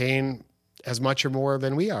are in pain as much or more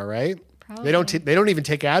than we are, right? Probably. They don't even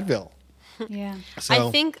take Advil. Yeah. So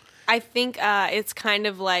I think it's kind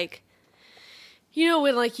of like,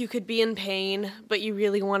 when like you could be in pain, but you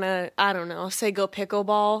really want to, I don't know, say go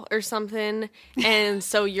pickleball or something. And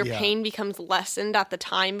so your Yeah. pain becomes lessened at the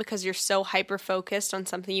time because you're so hyper focused on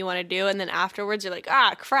something you want to do. And then afterwards you're like,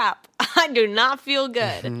 crap, I do not feel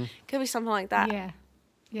good. Mm-hmm. Could be something like that. Yeah.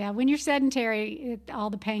 Yeah. When you're sedentary, all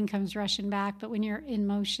the pain comes rushing back, but when you're in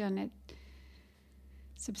motion, it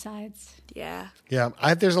subsides. Yeah. yeah,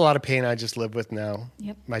 there's a lot of pain I just live with now.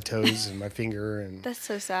 Yep. My toes and my finger and That's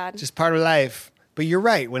so sad. just part of life. But you're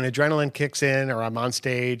right. When adrenaline kicks in or I'm on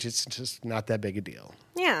stage, it's just not that big a deal.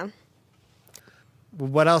 Yeah.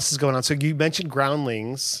 What else is going on? So you mentioned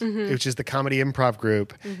Groundlings, which is the comedy improv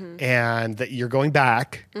group, and that you're going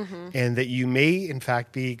back and that you may, in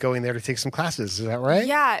fact, be going there to take some classes. Is that right?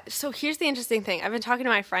 Yeah. So here's the interesting thing. I've been talking to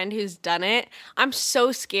my friend who's done it. I'm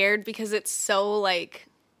so scared because it's so like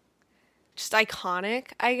just iconic,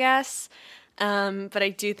 I guess. But I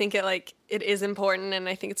do think it is important, and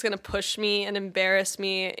I think it's going to push me and embarrass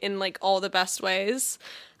me in like all the best ways.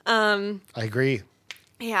 I agree.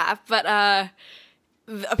 Yeah, but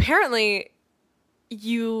apparently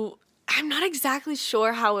I'm not exactly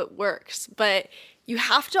sure how it works, but you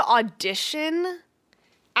have to audition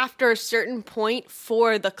after a certain point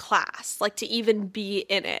for the class, like to even be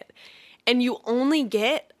in it. And you only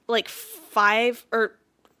get like 5 or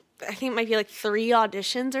I think it might be like 3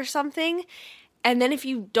 auditions or something. And then if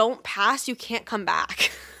you don't pass, you can't come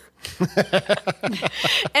back.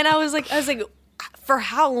 And I was like, for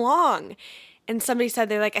how long? And somebody said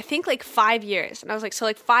they're like, I think like 5 years. And I was like, so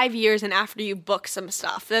like 5 years and after you book some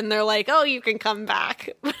stuff, then they're like, oh, you can come back.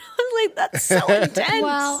 But I was like, that's so intense.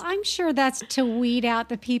 Well, I'm sure that's to weed out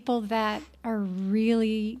the people that are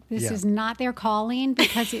really, this Yeah. is not their calling,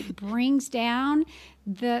 because it brings down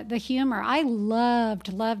the humor. I loved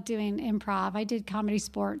doing improv. I did comedy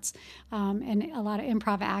sports and a lot of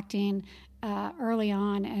improv acting early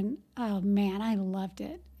on. And oh man, I loved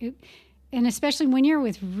it. and especially when you're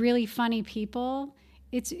with really funny people,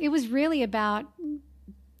 it was really about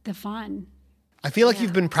the fun. I feel like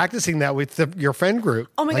you've been practicing that with your friend group.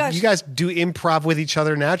 Oh my gosh. You guys do improv with each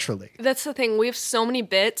other naturally. That's the thing. We have so many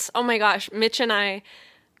bits. Oh my gosh. Mitch and I,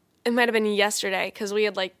 it might have been yesterday because we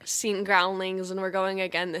had like seen Groundlings and we're going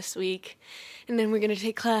again this week. And then we're going to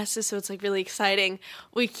take classes. So it's like really exciting.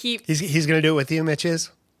 We keep, He's going to do it with you, Mitch is?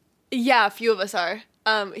 yeah, a few of us are.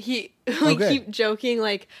 We keep joking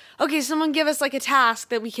like, okay, someone give us like a task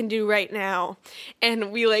that we can do right now.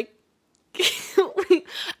 And we like,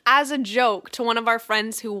 as a joke to one of our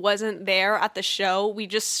friends who wasn't there at the show, we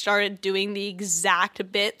just started doing the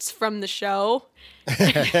exact bits from the show. and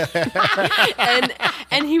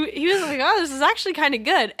he was like, oh, this is actually kind of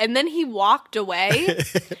good. And then he walked away,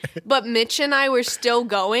 but Mitch and I were still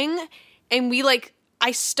going, and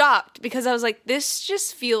I stopped because I was like, this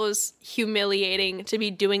just feels humiliating to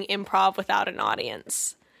be doing improv without an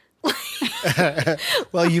audience.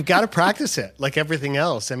 Well, you've got to practice it like everything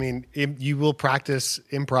else. I mean, you will practice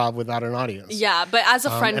improv without an audience. Yeah, but as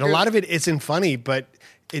a friend and group, a lot of it isn't funny, but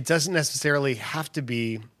it doesn't necessarily have to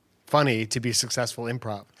be funny to be successful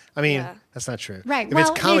improv. I mean, that's not true. Right. If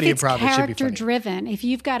it's comedy if it's improv, it should be character funny. driven, if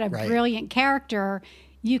you've got a brilliant character,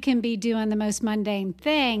 you can be doing the most mundane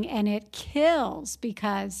thing and it kills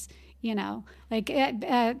because, like,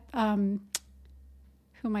 who am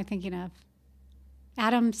I thinking of?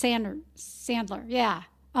 Adam Sandler. Yeah.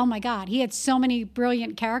 Oh my God. He had so many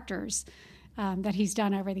brilliant characters that he's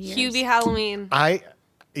done over the years. Hubie Halloween. That's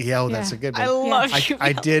a good one. I love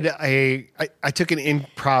Hubie I took an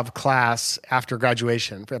improv class after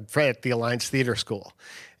graduation at the Alliance Theater School,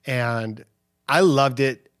 and I loved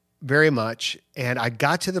it very much. And I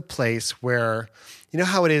got to the place where, you know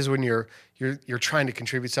how it is when you're trying to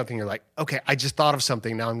contribute something, you're like, okay, I just thought of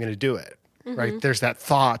something, now I'm going to do it. Mm-hmm. Right? There's that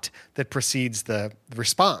thought that precedes the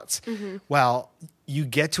response. Mm-hmm. Well, you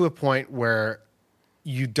get to a point where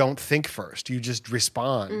you don't think first, you just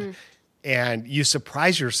respond. And you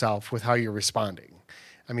surprise yourself with how you're responding.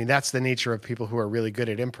 I mean, that's the nature of people who are really good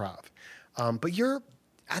at improv. But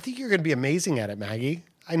I think you're going to be amazing at it, Maggie.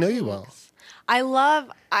 I know you will. I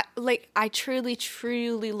truly,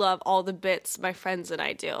 truly love all the bits my friends and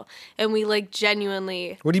I do. And we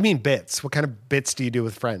genuinely. What do you mean bits? What kind of bits do you do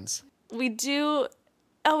with friends? We do.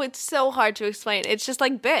 Oh, it's so hard to explain. It's just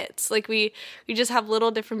like bits. Like we just have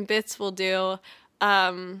little different bits we'll do.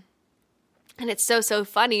 And it's so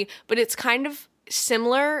funny, but it's kind of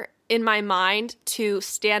similar in my mind to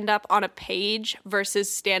stand up on a page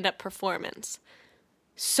versus stand up performance.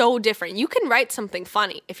 So different. You can write something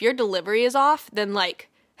funny. If your delivery is off, then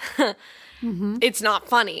it's not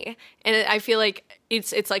funny. And I feel like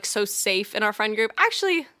it's so safe in our friend group.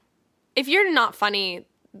 Actually, if you're not funny,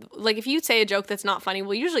 if you say a joke that's not funny,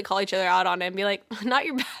 we'll usually call each other out on it and be like, not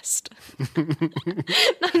your best.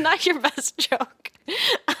 not your best joke.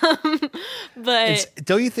 But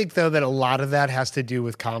don't you think, though, that a lot of that has to do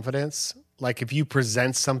with confidence? Like if you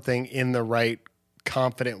present something in the right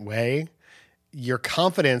confident way, your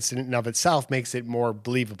confidence in and of itself makes it more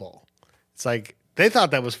believable. It's like, they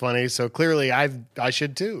thought that was funny, so clearly I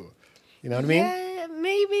should too. You know what I mean? Yeah,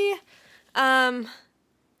 maybe.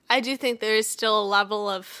 I do think there is still a level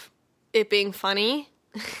of it being funny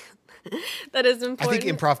that is important. I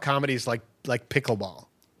think improv comedy is like pickleball.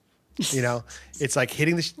 It's like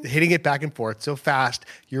hitting it back and forth so fast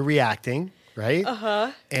you're reacting, right?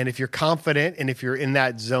 Uh-huh. And if you're confident and if you're in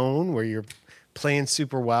that zone where you're playing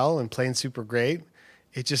super well and playing super great,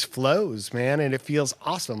 it just flows, man, and it feels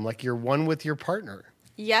awesome, like you're one with your partner.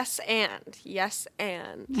 Yes, and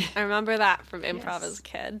I remember that from improv as a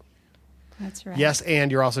kid. That's right. Yes,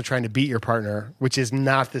 and you're also trying to beat your partner, which is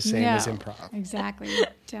not the same as improv. Exactly.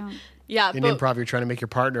 Don't. Yeah, in improv, you're trying to make your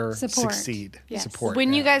partner succeed. Yes. Support.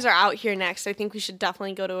 When you guys are out here next, I think we should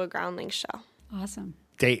definitely go to a Groundlings show. Awesome.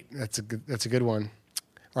 Date. That's a good one.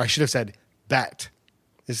 Or I should have said bet.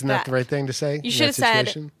 Isn't that the right thing to say? You should have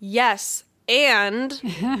said yes, and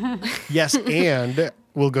yes, and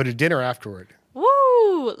we'll go to dinner afterward.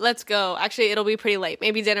 Woo! Let's go. Actually, it'll be pretty late.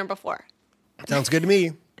 Maybe dinner before. Sounds good to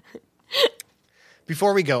me.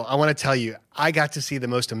 Before we go, I want to tell you, I got to see the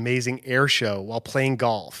most amazing air show while playing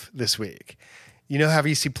golf this week. You know how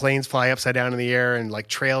you see planes fly upside down in the air and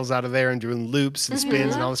trails out of there and doing loops and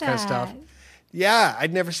spins and all this kind of stuff? Yeah,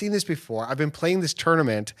 I'd never seen this before. I've been playing this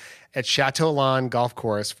tournament at Chateau Lawn Golf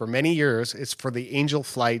Course for many years. It's for the Angel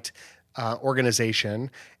Flight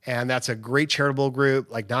organization, and that's a great charitable group,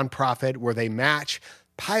 nonprofit, where they match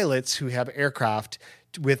pilots who have aircraft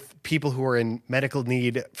with people who are in medical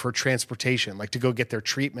need for transportation, like to go get their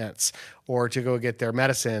treatments or to go get their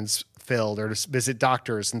medicines filled or to visit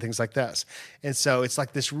doctors and things like this. And so it's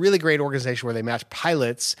like this really great organization where they match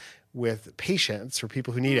pilots with patients or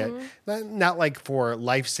people who need it. Not like for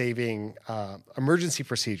life-saving emergency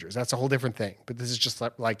procedures. That's a whole different thing. But this is just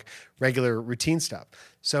like regular routine stuff.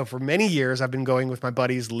 So for many years, I've been going with my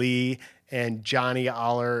buddies Lee and Johnny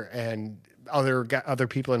Aller and other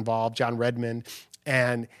people involved, John Redmond.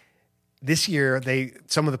 And this year,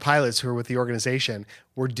 some of the pilots who are with the organization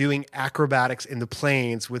were doing acrobatics in the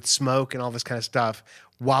planes with smoke and all this kind of stuff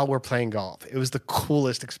while we're playing golf. It was the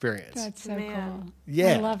coolest experience. That's so cool.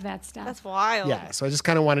 Yeah. I love that stuff. That's wild. Yeah, so I just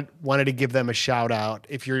kind of wanted to give them a shout out.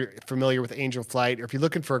 If you're familiar with Angel Flight or if you're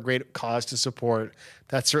looking for a great cause to support,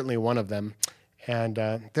 that's certainly one of them. And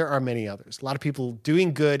there are many others. A lot of people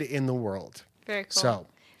doing good in the world. Very cool.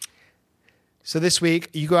 So this week,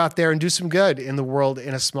 you go out there and do some good in the world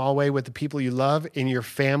in a small way with the people you love, in your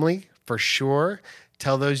family, for sure.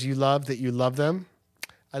 Tell those you love that you love them.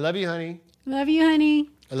 I love you, honey. Love you,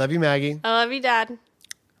 honey. I love you, Maggie. I love you, Dad.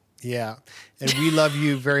 Yeah. And we love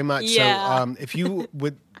you very much. Yeah. So if you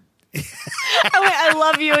would... I went, I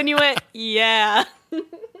love you, and you went, yeah.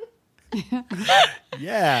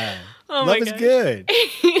 Yeah. Oh Love my is God. good.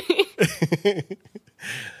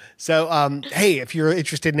 So, hey, if you're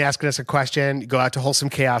interested in asking us a question, go out to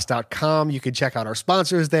wholesomechaos.com. You can check out our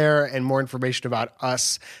sponsors there and more information about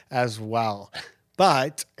us as well.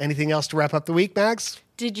 But anything else to wrap up the week, Max?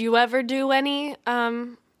 Did you ever do any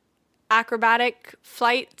acrobatic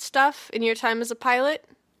flight stuff in your time as a pilot?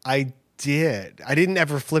 I did. I didn't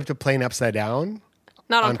ever flip a plane upside down.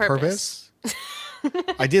 Not on purpose.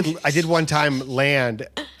 I did one time land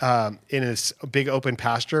in a big open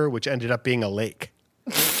pasture, which ended up being a lake.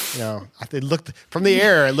 It looked from the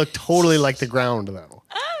air. It looked totally like the ground, though.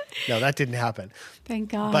 No, that didn't happen. Thank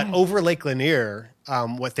God. But over Lake Lanier,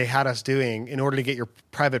 what they had us doing in order to get your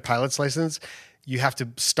private pilot's license, you have to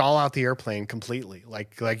stall out the airplane completely.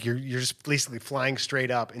 Like you're just basically flying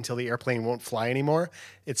straight up until the airplane won't fly anymore.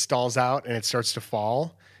 It stalls out and it starts to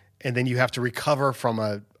fall. And then you have to recover from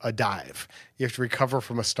a dive. You have to recover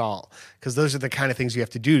from a stall because those are the kind of things you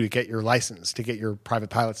have to do to get your license, to get your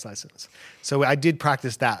private pilot's license. So I did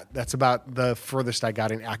practice that. That's about the furthest I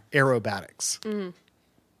got in aerobatics. Mm.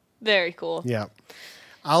 Very cool. Yeah.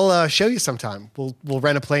 I'll show you sometime. We'll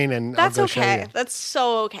rent a plane and That's I'll go show okay. you. That's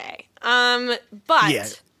so okay. But Yeah.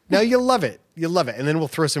 No, you'll love it. You'll love it. And then we'll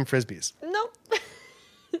throw some Frisbees. nope.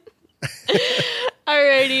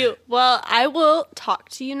 Alrighty. Well, I will talk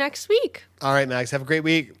to you next week. All right, Max. Have a great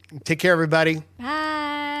week. Take care, everybody.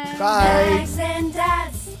 Bye. Bye. Max and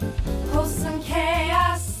Dad's wholesome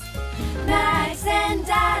chaos. Max and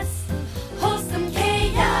Dad's wholesome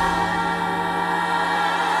chaos.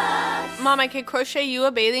 Mom, I could crochet you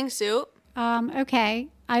a bathing suit. Okay.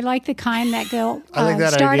 I like the kind that go I like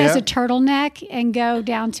that start idea. as a turtleneck and go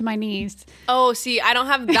down to my knees. Oh, see, I don't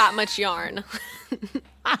have that much yarn.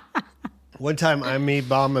 One time I made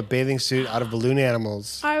Mom a bathing suit out of balloon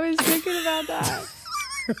animals. I was thinking about that.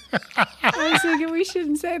 I was thinking we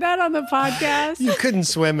shouldn't say that on the podcast. You couldn't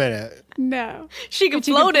swim in it. No. She could But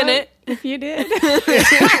you float could in it. If you did.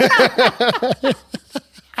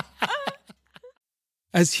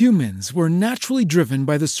 As humans, we're naturally driven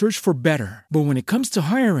by the search for better. But when it comes to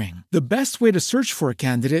hiring, the best way to search for a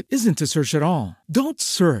candidate isn't to search at all. Don't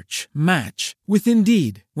search, match with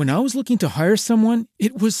Indeed. When I was looking to hire someone,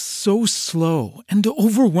 it was so slow and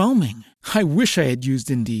overwhelming. I wish I had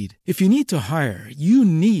used Indeed. If you need to hire, you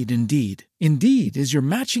need Indeed. Indeed is your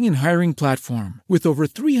matching and hiring platform with over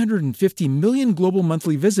 350 million global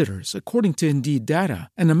monthly visitors, according to Indeed data,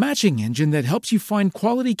 and a matching engine that helps you find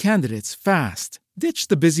quality candidates fast. Ditch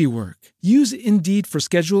the busy work. Use Indeed for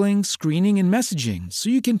scheduling, screening, and messaging so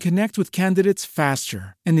you can connect with candidates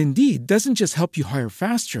faster. And Indeed doesn't just help you hire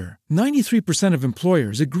faster. 93% of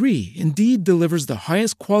employers agree Indeed delivers the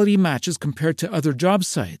highest quality matches compared to other job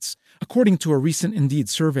sites, according to a recent Indeed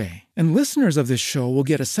survey. And listeners of this show will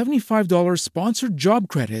get a $75 sponsored job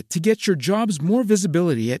credit to get your jobs more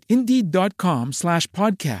visibility at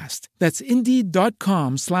Indeed.com/podcast. That's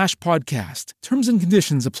Indeed.com/podcast. Terms and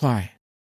conditions apply.